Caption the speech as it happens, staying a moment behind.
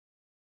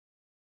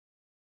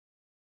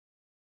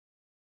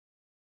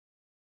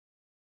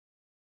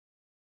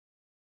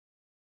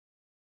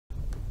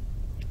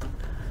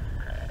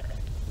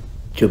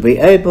To Be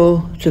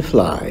Able to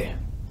Fly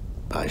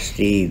by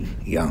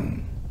Steve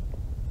Young.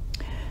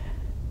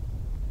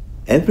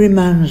 Every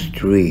man's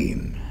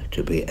dream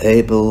to be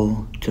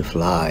able to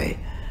fly,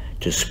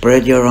 to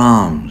spread your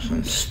arms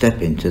and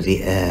step into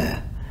the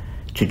air,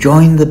 to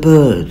join the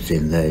birds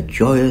in their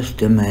joyous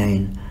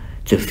domain,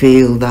 to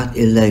feel that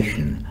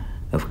elation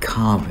of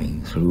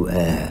carving through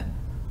air.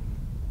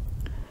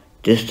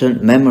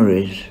 Distant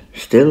memories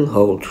still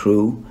hold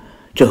true,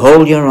 to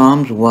hold your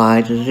arms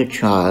wide as a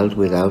child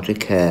without a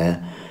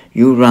care.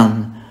 You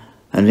run,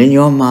 and in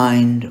your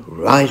mind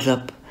rise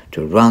up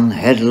to run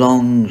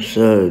headlong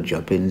surge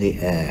up in the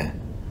air.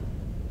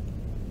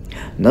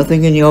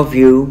 Nothing in your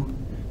view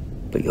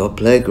but your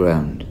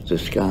playground, the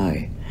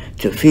sky,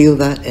 to feel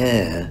that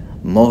air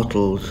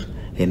mortals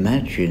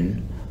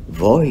imagine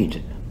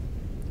void,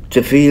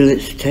 to feel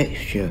its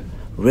texture,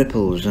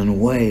 ripples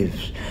and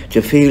waves,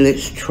 to feel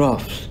its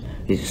troughs,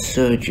 its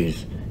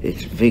surges,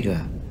 its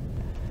vigour.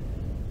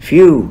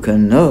 Few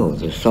can know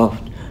the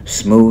soft,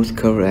 smooth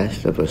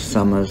caress of a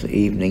summer's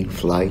evening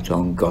flight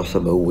on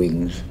gossamer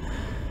wings.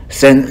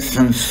 Scents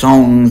and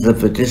songs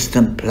of a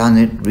distant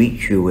planet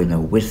reach you in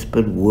a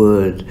whispered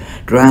word,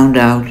 drowned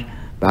out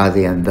by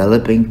the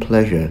enveloping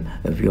pleasure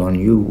of your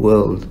new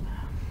world.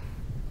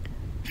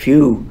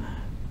 Few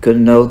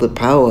can know the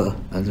power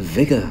and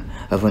vigour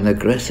of an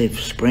aggressive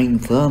spring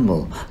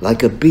thermal,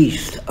 like a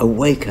beast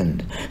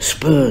awakened,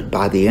 spurred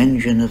by the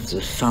engine of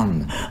the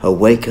sun,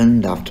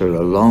 awakened after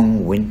a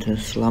long winter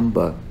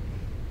slumber.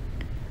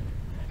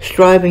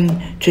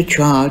 Striving to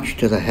charge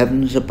to the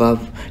heavens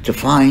above, to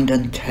find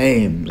and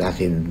tame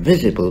that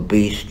invisible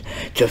beast,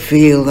 to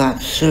feel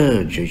that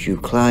surge as you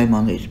climb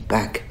on its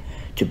back,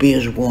 to be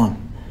as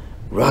one,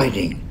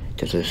 riding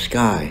to the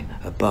sky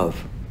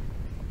above.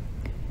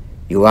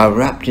 You are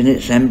wrapped in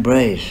its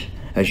embrace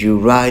as you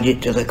ride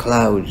it to the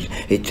clouds.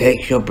 It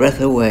takes your breath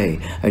away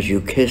as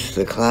you kiss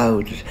the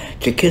clouds.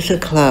 To kiss a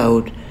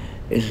cloud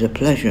is a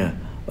pleasure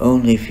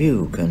only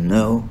few can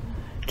know.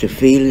 To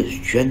feel its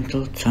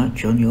gentle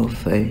touch on your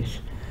face,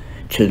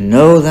 to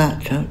know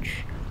that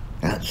touch,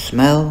 that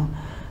smell,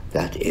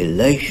 that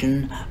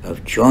elation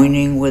of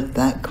joining with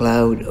that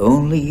cloud,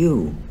 only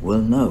you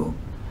will know.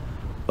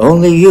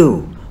 Only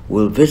you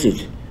will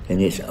visit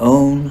in its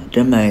own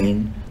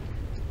domain,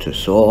 to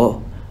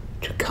soar,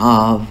 to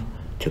carve,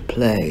 to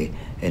play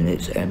in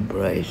its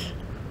embrace.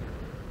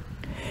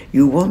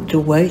 You want to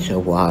wait a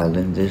while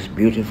in this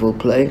beautiful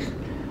place,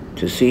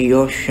 to see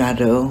your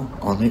shadow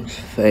on its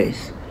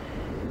face.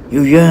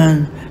 You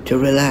yearn to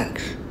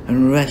relax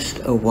and rest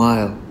a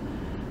while,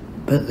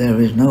 but there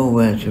is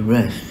nowhere to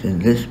rest in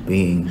this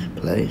being's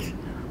place.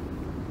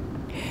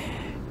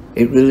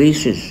 It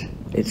releases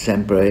its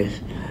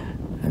embrace,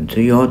 and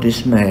to your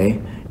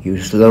dismay,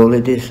 you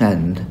slowly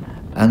descend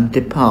and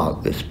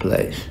depart this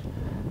place.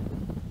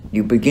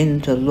 You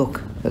begin to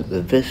look at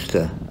the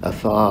vista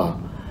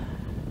afar.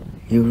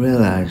 You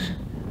realize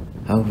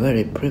how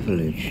very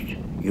privileged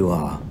you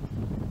are.